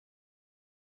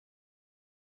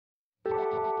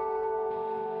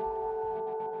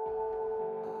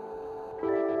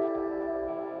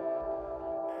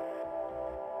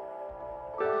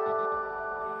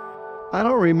I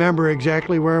don't remember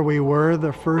exactly where we were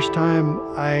the first time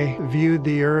I viewed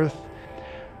the Earth,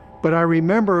 but I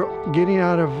remember getting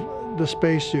out of the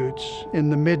spacesuits in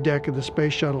the middeck of the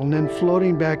space shuttle and then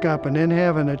floating back up and then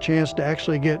having a chance to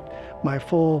actually get my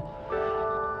full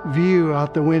view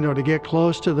out the window, to get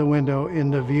close to the window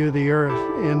and to view the Earth.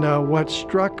 And what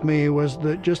struck me was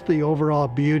just the overall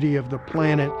beauty of the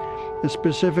planet, and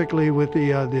specifically with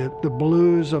the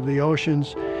blues of the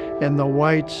oceans and the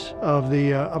whites of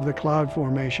the cloud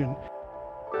formation.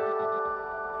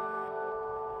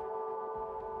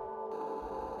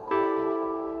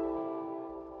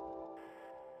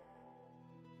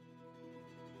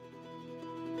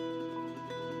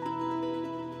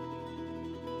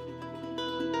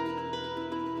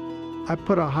 I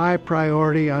put a high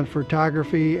priority on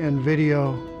photography and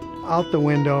video out the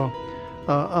window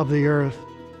of the Earth.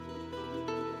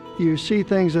 You see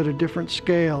things at a different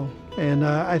scale, and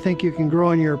I think you can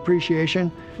grow in your appreciation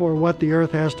for what the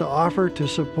Earth has to offer to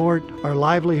support our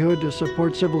livelihood, to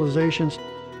support civilizations.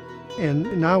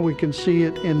 And now we can see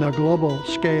it in a global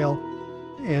scale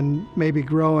and maybe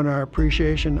grow in our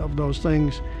appreciation of those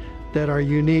things that are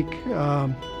unique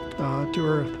to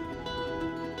Earth.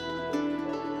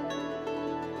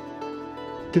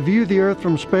 To view the Earth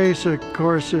from space, of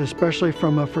course, especially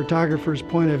from a photographer's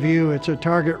point of view, it's a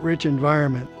target-rich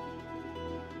environment.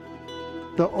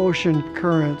 The ocean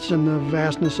currents and the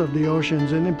vastness of the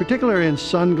oceans, and in particular in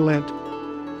sun glint,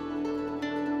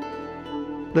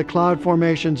 the cloud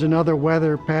formations and other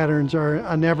weather patterns are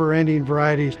a never-ending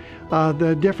variety.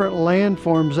 The different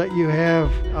landforms that you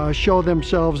have show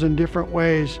themselves in different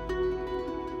ways.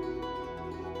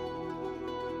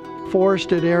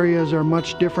 Forested areas are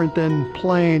much different than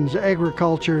plains.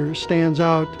 Agriculture stands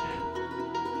out.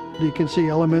 You can see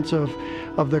elements of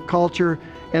the culture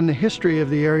and the history of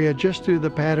the area just through the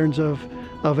patterns of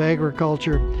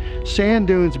agriculture. Sand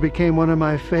dunes became one of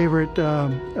my favorite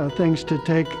things to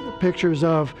take pictures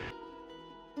of.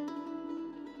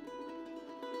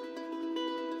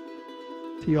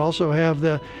 You also have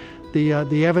the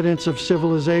evidence of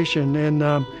civilization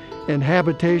and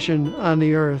habitation on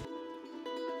the Earth.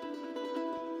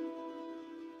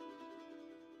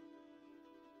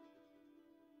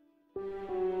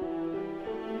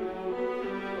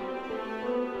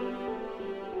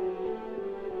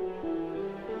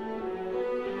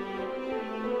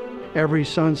 Every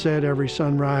sunset, every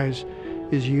sunrise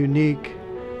is unique,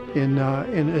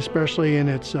 especially in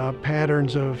its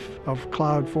patterns of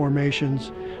cloud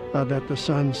formations that the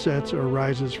sun sets or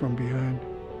rises from behind.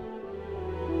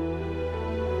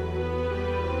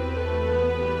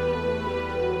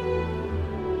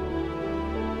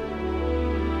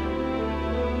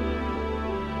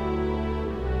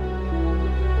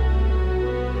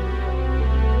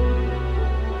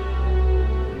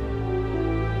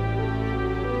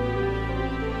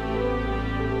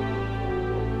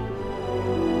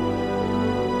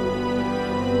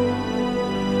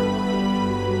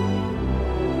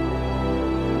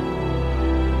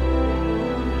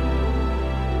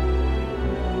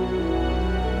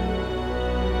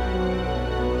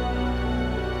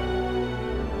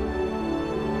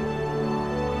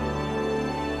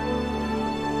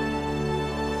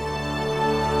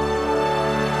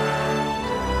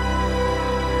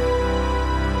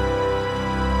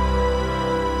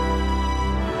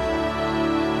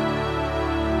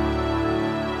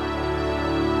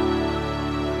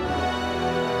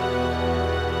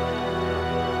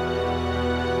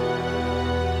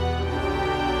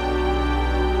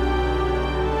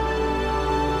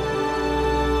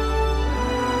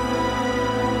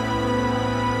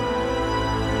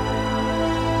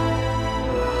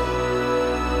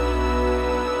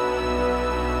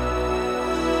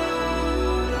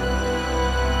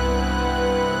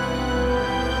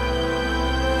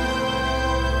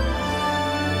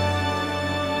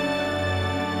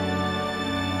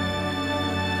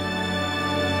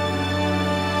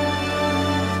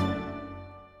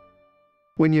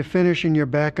 When you finish and you're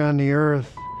back on the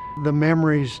Earth, the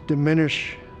memories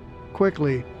diminish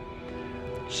quickly.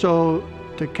 So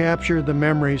to capture the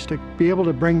memories, to be able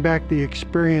to bring back the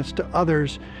experience to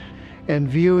others, and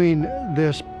viewing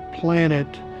this planet,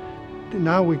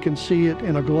 now we can see it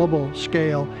in a global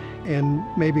scale and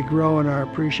maybe grow in our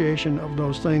appreciation of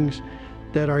those things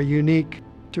that are unique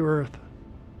to Earth.